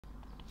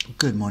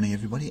Good morning,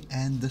 everybody,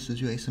 and this is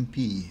your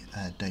S&P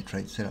day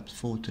trade setups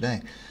for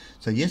today.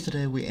 So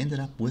yesterday we ended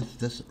up with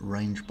this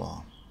range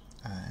bar,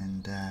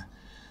 and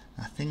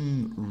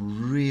nothing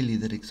really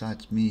that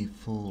excites me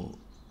for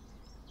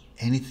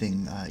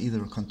anything,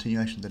 either a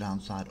continuation to the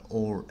downside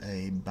or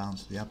a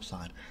bounce to the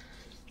upside.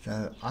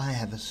 So I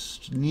have a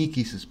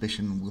sneaky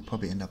suspicion we'll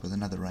probably end up with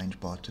another range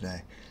bar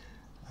today,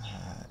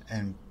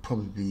 and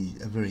probably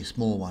a very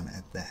small one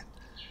at that.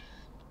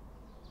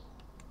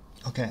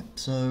 Okay,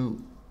 so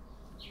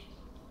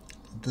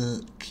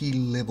the key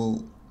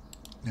level,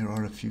 there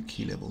are a few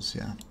key levels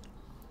here.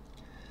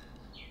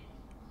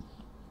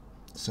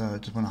 So I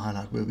just want to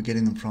highlight where we're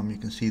getting them from. You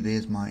can see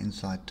there's my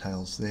inside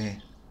tails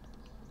there.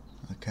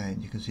 Okay,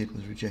 and you can see it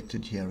was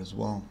rejected here as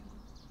well.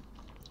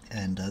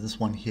 And this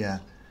one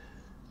here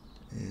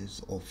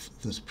is off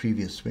this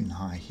previous swing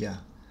high here.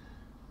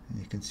 And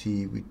you can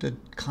see we did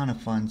kind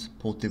of find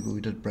support there, but we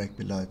did break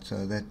below it.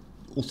 So that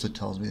also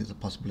tells me there's a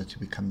possibility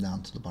we come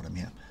down to the bottom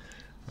here.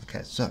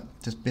 Okay, so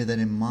just bear that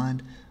in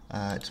mind.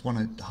 I just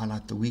want to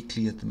highlight the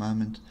weekly at the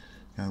moment.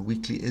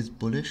 Weekly is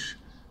bullish,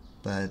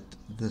 but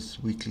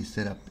this weekly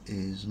setup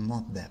is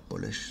not that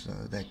bullish. So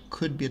that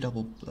could be a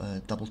double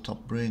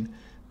top brewing,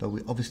 but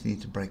we obviously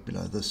need to break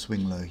below the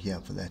swing low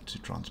here for that to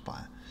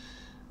transpire.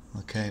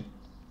 Okay,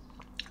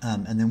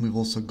 and then we've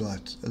also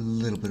got a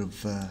little bit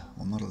of,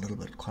 well, not a little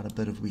bit, quite a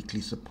bit of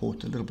weekly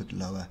support, a little bit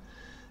lower,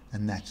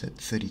 and that's at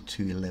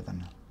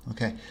 32.11.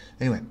 Okay,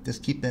 anyway,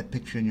 just keep that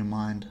picture in your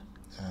mind.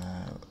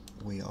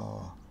 We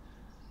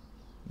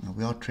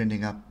are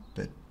trending up,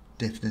 but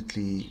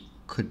definitely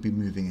could be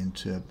moving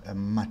into a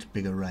much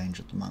bigger range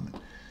at the moment.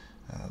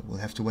 We'll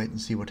have to wait and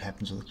see what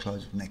happens with the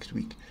close of next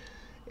week.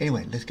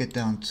 Anyway, let's get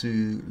down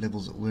to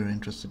levels that we're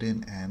interested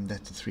in, and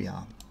that's the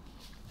 3-hour.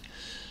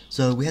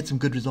 So we had some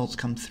good results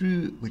come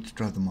through, which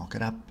drove the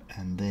market up,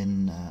 and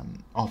then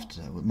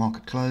after the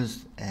market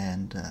closed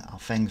and our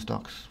FANG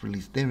stocks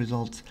released their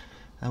results,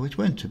 which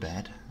weren't too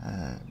bad.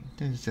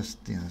 There's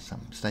just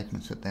some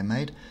statements that they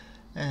made,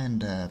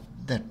 and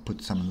that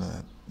put some of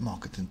the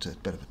market into a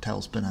bit of a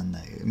tailspin, and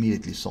they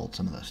immediately sold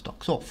some of those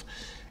stocks off.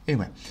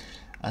 Anyway,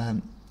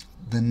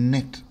 the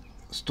net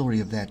story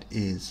of that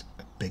is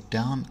a big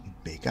down,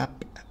 big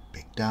up,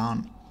 big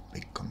down,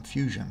 big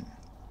confusion.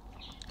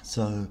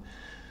 So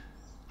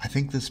I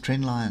think this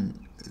trend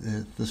line,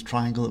 this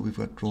triangle that we've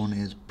got drawn,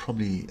 is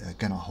probably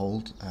going to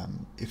hold.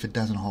 If it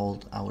doesn't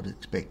hold, I would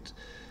expect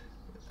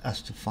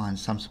us to find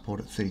some support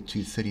at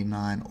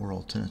 32.39 or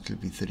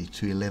alternatively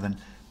 32.11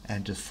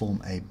 and just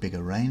form a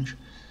bigger range.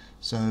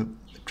 So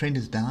the trend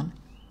is down,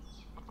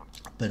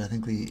 but I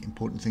think the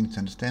important thing to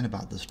understand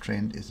about this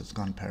trend is it's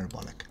gone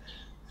parabolic.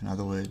 In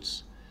other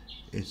words,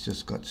 it's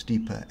just got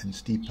steeper and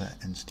steeper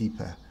and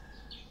steeper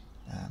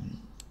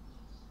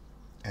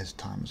as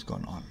time has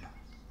gone on.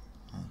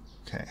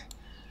 Okay,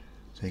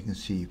 so you can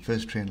see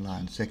first trend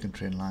line, second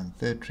trend line,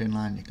 third trend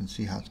line. You can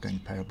see how it's going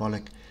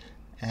parabolic,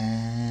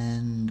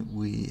 and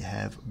we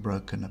have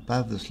broken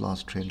above this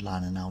last trend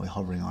line, and now we're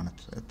hovering on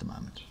it at the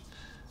moment.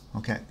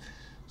 Okay,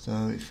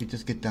 so if we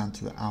just get down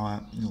to the hour,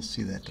 you'll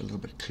see that a little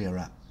bit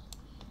clearer.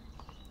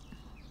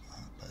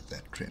 But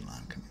that trend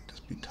line can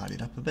just be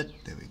tidied up a bit.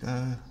 There we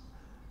go.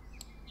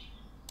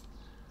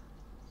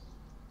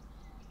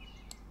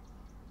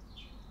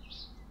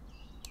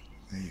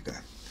 There you go.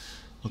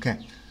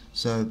 Okay,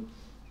 so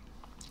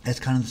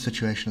that's kind of the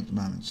situation at the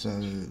moment. So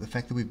the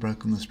fact that we've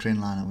broken this trend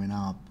line and we're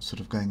now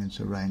sort of going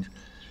into a range,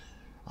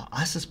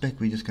 I suspect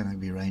we're just going to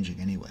be ranging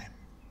anyway,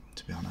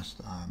 to be honest.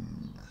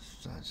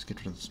 So just get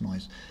rid of this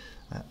noise.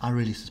 I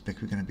really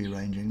suspect we're going to be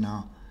ranging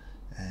now,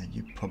 and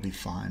you probably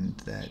find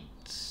that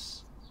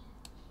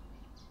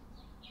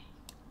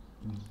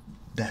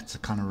that's the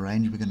kind of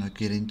range we're going to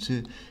get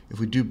into. If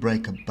we do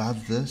break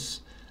above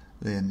this,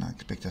 then I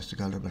expect us to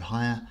go a little bit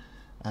higher.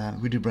 If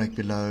we do break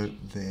below,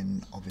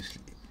 then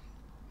obviously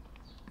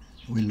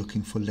we're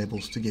looking for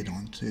levels to get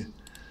onto,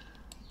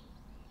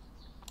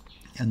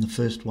 and the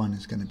first one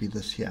is going to be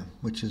this here,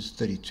 which is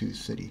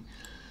 32.30.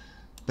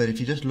 But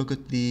if you just look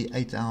at the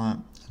 8-hour,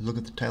 look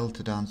at the tail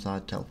to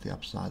downside, tail to the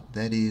upside,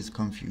 that is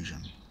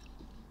confusion.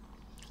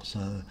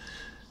 So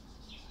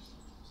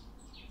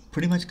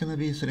pretty much going to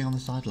be sitting on the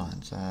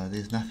sidelines.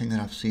 There's nothing that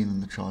I've seen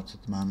in the charts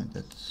at the moment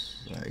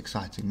that's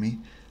exciting me.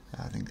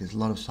 I think there's a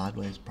lot of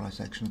sideways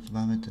price action at the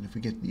moment, and if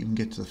we even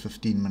get to the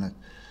 15-minute,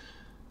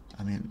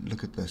 I mean,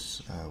 look at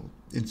this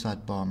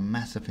inside bar,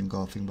 massive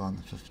engulfing bar on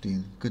the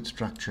 15, good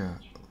structure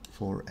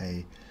for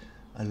a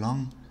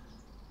long.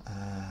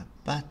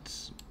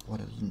 But what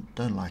I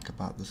don't like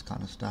about this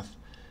kind of stuff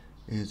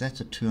is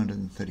that's a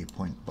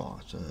 230-point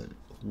bar. So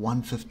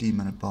one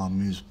 15-minute bar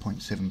moves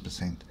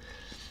 0.7%,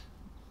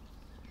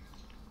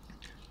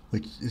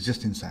 which is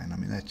just insane. I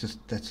mean, that's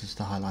just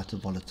the highlight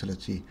of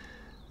volatility.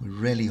 We're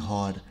really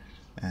hard,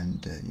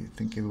 and you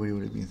think everybody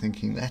would have been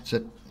thinking, that's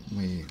it,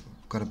 we've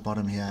got a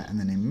bottom here, and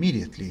then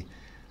immediately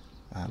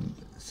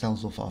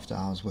sells off after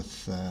hours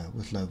with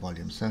low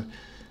volume. So,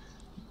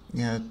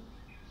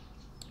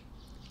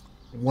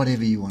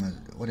 whatever you want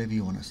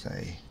to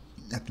say,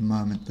 at the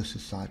moment this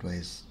is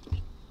sideways.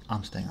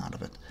 I'm staying out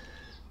of it.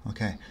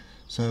 Okay,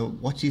 So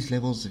watch these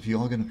levels. If you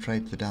are going to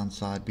trade the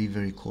downside, be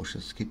very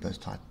cautious. Keep those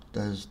tight.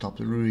 Those stops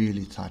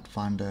really tight.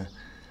 Find a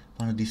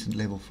decent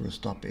level for a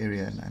stop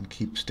area and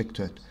stick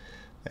to it.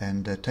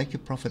 And take your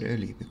profit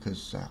early,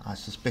 because I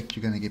suspect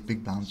you're going to get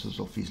big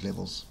bounces off these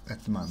levels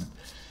at the moment.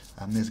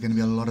 There's going to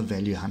be a lot of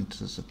value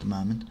hunters at the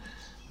moment.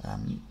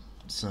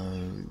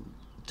 So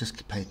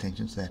just pay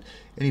attention to that.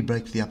 Any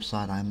break to the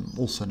upside, I'm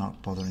also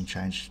not bothering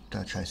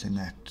chasing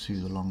that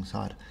to the long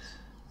side.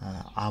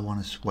 I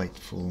want to wait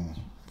for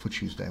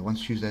Tuesday.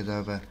 Once Tuesday's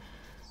over,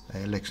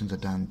 elections are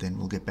done, then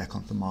we'll get back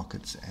onto the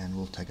markets and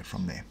we'll take it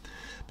from there.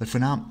 But for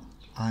now,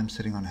 I'm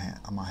sitting on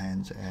my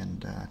hands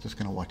and just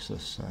going to watch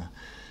this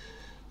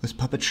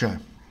puppet show.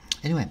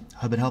 Anyway,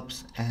 hope it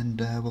helps, and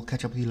we'll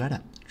catch up with you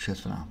later. Cheers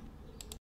for now.